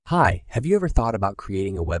Hi, have you ever thought about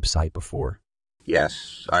creating a website before?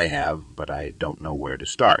 Yes, I have, but I don't know where to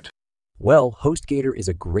start. Well, Hostgator is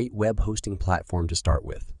a great web hosting platform to start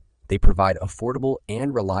with. They provide affordable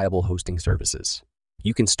and reliable hosting services.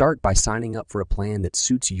 You can start by signing up for a plan that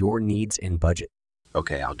suits your needs and budget.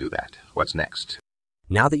 Okay, I'll do that. What's next?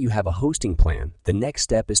 Now that you have a hosting plan, the next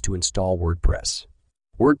step is to install WordPress.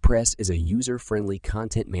 WordPress is a user-friendly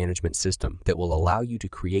content management system that will allow you to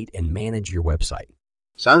create and manage your website.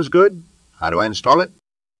 Sounds good. How do I install it?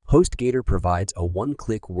 Hostgator provides a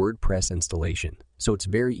one-click WordPress installation, so it's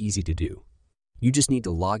very easy to do. You just need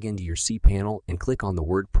to log into your cPanel and click on the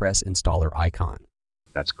WordPress installer icon.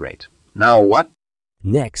 That's great. Now what?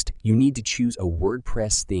 Next, you need to choose a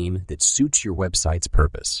WordPress theme that suits your website's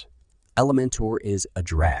purpose. Elementor is a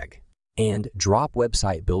drag and drop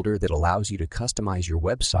website builder that allows you to customize your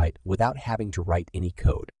website without having to write any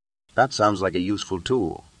code. That sounds like a useful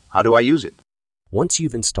tool. How do I use it? Once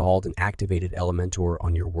you've installed and activated Elementor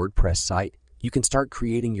on your WordPress site, you can start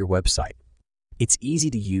creating your website. It's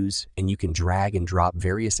easy to use, and you can drag and drop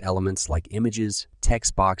various elements like images,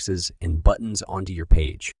 text boxes, and buttons onto your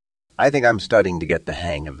page. I think I'm starting to get the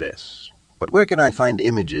hang of this. But where can I find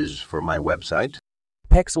images for my website?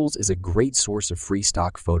 Pexels is a great source of free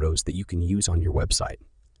stock photos that you can use on your website.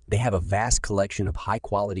 They have a vast collection of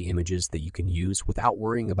high-quality images that you can use without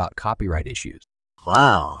worrying about copyright issues.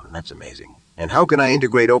 Wow, that's amazing. And how can I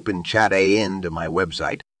integrate OpenChat into my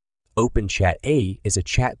website? OpenChat is a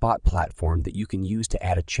chatbot platform that you can use to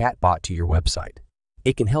add a chatbot to your website.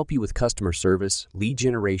 It can help you with customer service, lead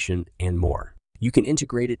generation, and more. You can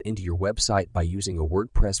integrate it into your website by using a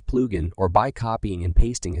WordPress plugin or by copying and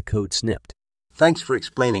pasting a code snippet. Thanks for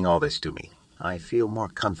explaining all this to me. I feel more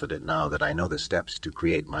confident now that I know the steps to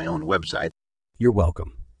create my own website. You're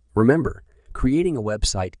welcome. Remember, creating a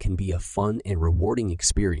website can be a fun and rewarding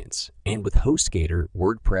experience, and with Hostgator,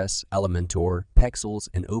 WordPress, Elementor, Pexels,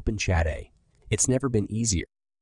 and OpenChat, it's never been easier.